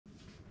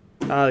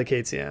Ah, the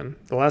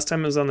KTM. The last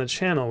time it was on the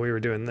channel, we were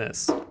doing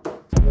this.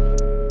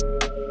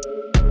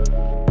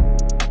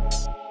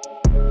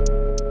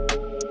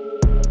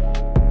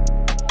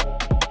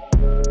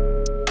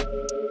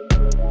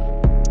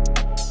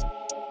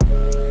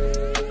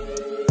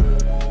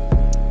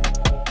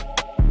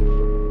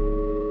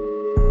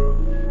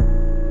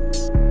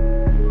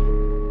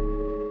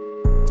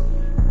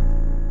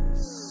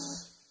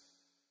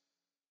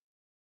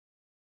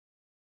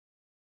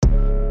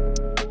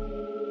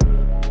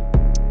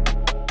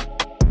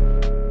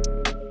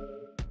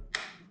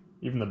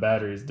 Even the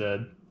battery's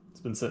dead.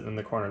 It's been sitting in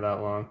the corner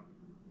that long.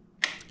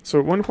 So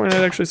at one point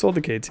I'd actually sold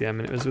the KTM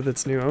and it was with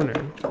its new owner.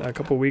 A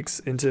couple weeks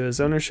into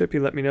his ownership, he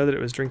let me know that it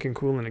was drinking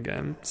coolant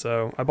again.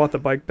 So I bought the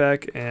bike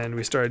back and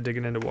we started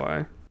digging into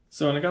why.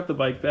 So when I got the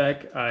bike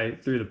back, I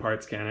threw the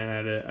parts can in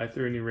at it. I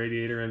threw a new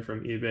radiator in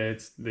from eBay.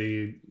 It's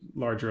the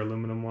larger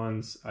aluminum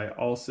ones. I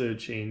also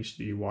changed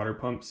the water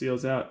pump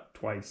seals out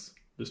twice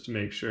just to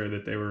make sure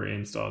that they were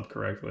installed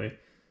correctly.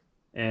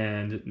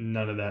 And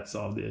none of that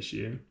solved the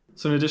issue.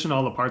 So in addition to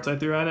all the parts I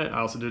threw at it, I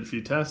also did a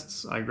few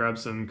tests. I grabbed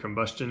some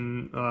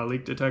combustion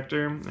leak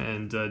detector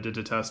and did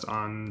a test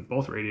on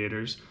both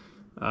radiators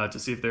to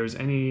see if there was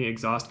any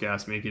exhaust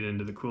gas making it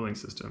into the cooling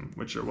system,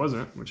 which there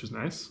wasn't, which is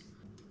nice.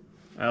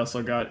 I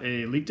also got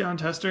a leak down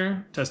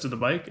tester, tested the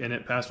bike, and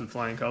it passed with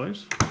flying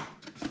colors.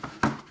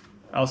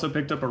 I also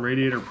picked up a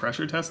radiator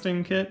pressure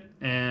testing kit,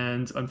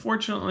 and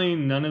unfortunately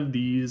none of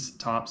these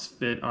tops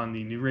fit on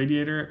the new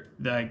radiator.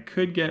 I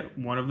could get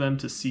one of them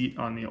to seat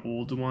on the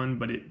old one,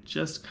 but it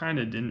just kind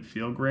of didn't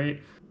feel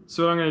great.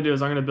 So what I'm going to do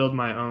is I'm going to build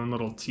my own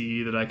little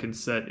T that I can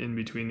set in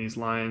between these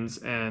lines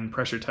and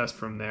pressure test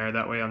from there.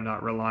 That way I'm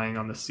not relying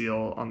on the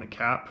seal on the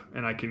cap,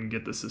 and I can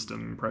get the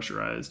system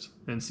pressurized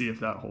and see if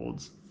that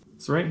holds.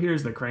 So right here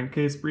is the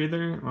crankcase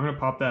breather. I'm going to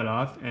pop that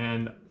off,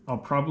 and I'll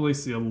probably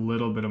see a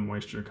little bit of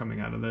moisture coming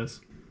out of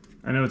this.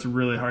 I know it's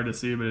really hard to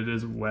see, but it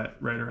is wet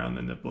right around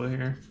the nipple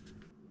here.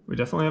 We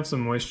definitely have some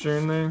moisture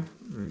in there.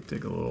 Let me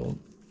take a little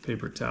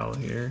paper towel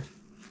here.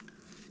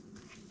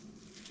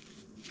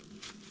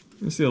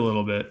 You see a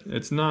little bit.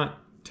 It's not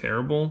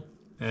terrible.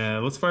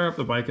 Let's fire up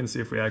the bike and see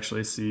if we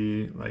actually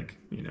see, like,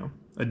 you know,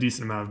 a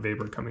decent amount of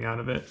vapor coming out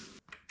of it.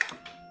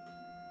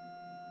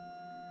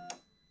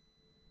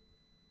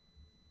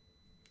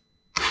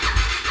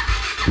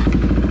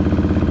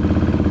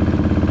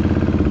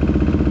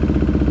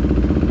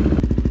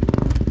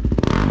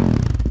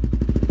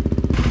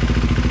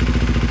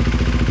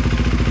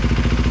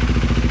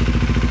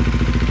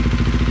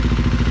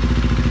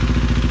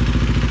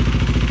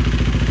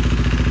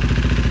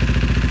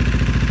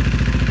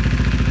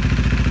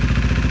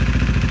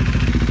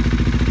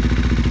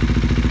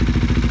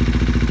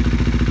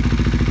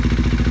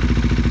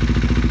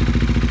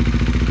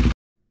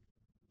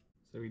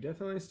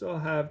 Definitely still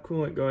have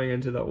coolant going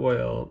into the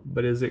oil,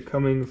 but is it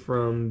coming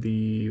from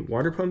the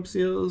water pump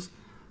seals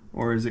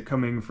or is it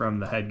coming from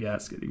the head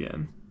gasket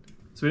again?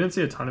 So we didn't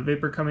see a ton of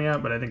vapor coming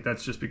out, but I think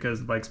that's just because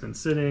the bike's been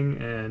sitting,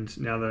 and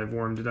now that I've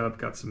warmed it up,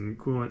 got some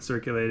coolant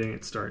circulating,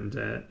 it's starting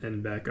to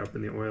end back up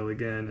in the oil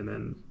again and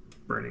then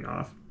burning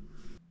off.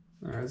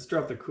 All right, let's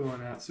drop the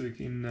coolant out so we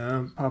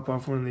can pop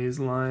off one of these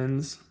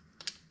lines.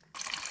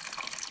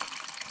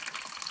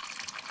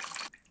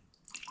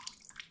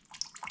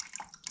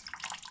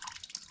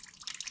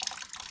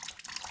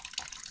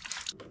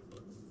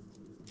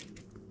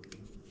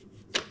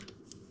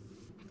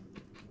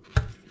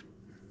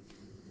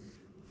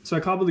 So I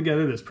cobbled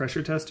together this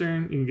pressure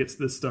tester. You can get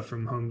this stuff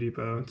from Home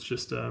Depot. It's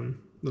just a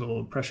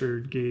little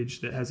pressure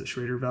gauge that has a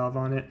Schrader valve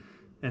on it,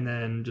 and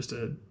then just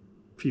a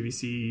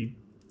PVC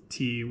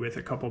T with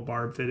a couple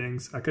barb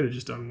fittings. I could have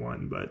just done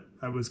one, but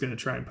I was going to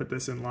try and put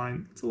this in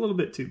line. It's a little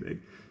bit too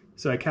big.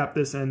 So I capped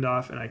this end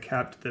off, and I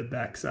capped the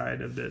back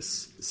side of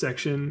this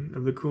section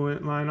of the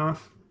coolant line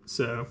off.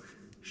 So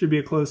should be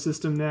a closed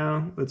system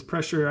now. Let's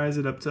pressurize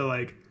it up to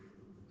like,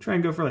 try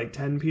and go for like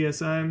 10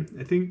 psi.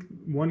 I think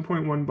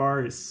 1.1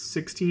 bar is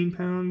 16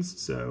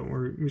 pounds, so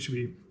we should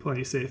be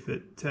plenty safe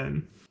at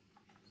 10.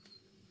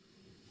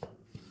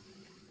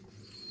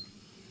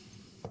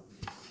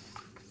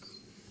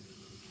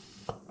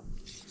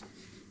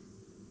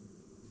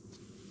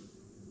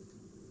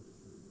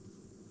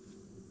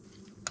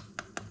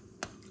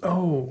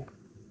 Oh,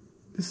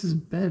 this is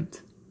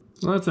bent.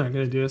 Well, that's not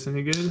gonna do us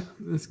any good.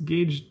 This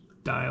gauge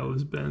dial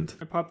is bent.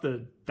 I popped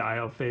the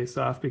dial face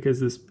off because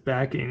this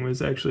backing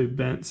was actually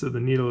bent, so the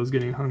needle was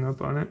getting hung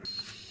up on it.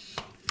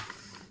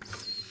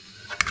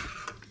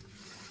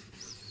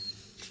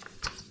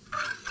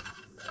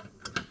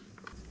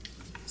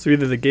 So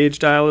either the gauge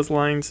dial is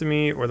lying to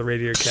me or the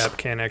radiator cap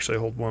can't actually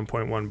hold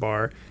 1.1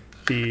 bar.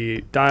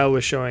 The dial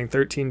was showing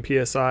 13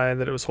 psi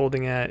that it was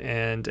holding at,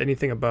 and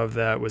anything above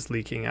that was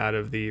leaking out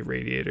of the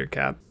radiator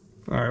cap.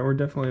 Alright, we're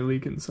definitely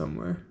leaking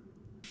somewhere.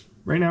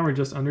 Right now we're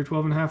just under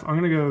 12.5. I'm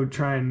gonna go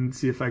try and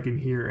see if I can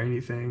hear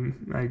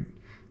anything.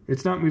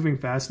 It's not moving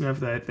fast enough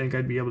that I think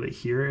I'd be able to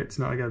hear it. It's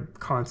not like a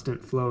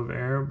constant flow of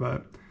air,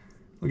 but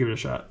I'll give it a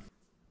shot.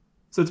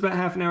 So it's about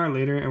half an hour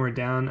later and we're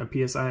down a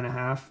PSI and a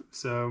half.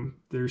 So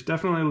there's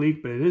definitely a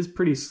leak, but it is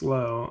pretty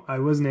slow. I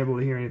wasn't able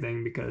to hear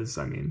anything because,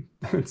 I mean,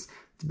 it's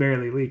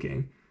barely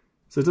leaking.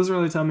 So it doesn't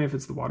really tell me if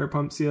it's the water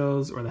pump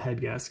seals or the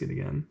head gasket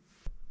again.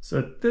 So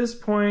at this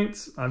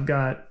point, I've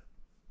got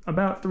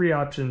about 3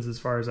 options as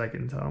far as I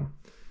can tell.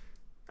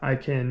 I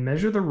can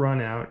measure the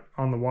runout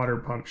on the water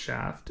pump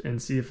shaft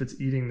and see if it's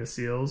eating the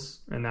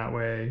seals, and that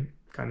way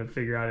kind of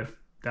figure out if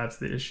that's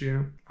the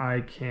issue.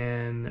 I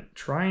can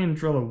try and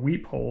drill a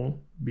weep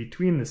hole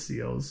between the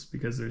seals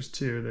because there's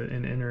 2,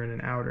 an inner and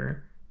an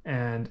outer.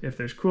 And if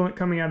there's coolant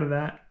coming out of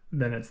that,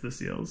 then it's the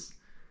seals.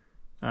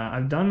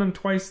 I've done them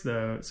twice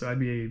though, so I'd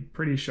be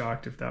pretty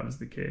shocked if that was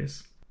the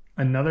case.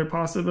 Another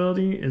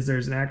possibility is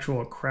there's an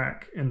actual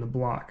crack in the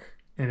block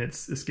and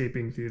it's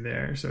escaping through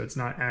there. So it's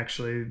not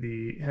actually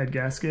the head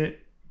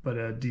gasket, but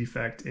a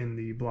defect in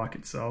the block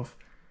itself.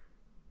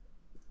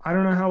 I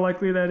don't know how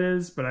likely that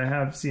is, but I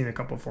have seen a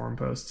couple forum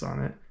posts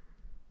on it.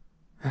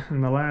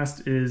 And the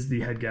last is the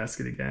head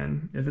gasket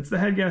again. If it's the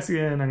head gasket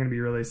again, I'm going to be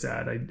really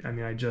sad. I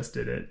mean, I just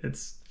did it.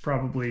 It's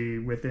probably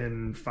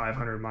within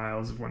 500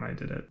 miles of when I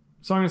did it.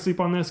 So I'm going to sleep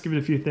on this, give it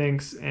a few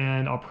thinks,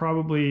 and I'll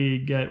probably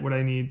get what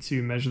I need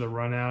to measure the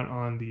runout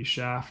on the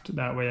shaft.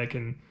 That way I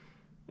can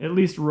at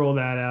least roll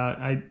that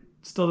out.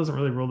 Still doesn't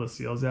really roll the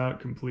seals out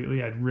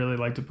completely. I'd really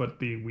like to put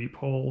the weep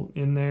hole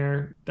in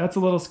there. That's a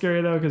little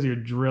scary though, because you're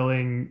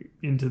drilling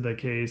into the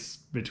case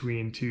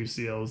between 2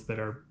 seals that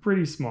are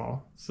pretty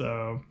small.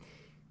 So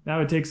that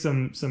would take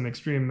some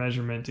extreme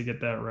measurement to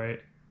get that right,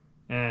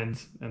 and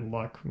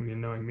luck when you're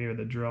knowing me with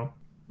a drill.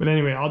 But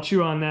anyway, I'll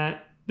chew on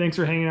that. Thanks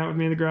for hanging out with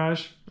me in the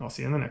garage. I'll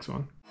see you in the next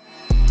one.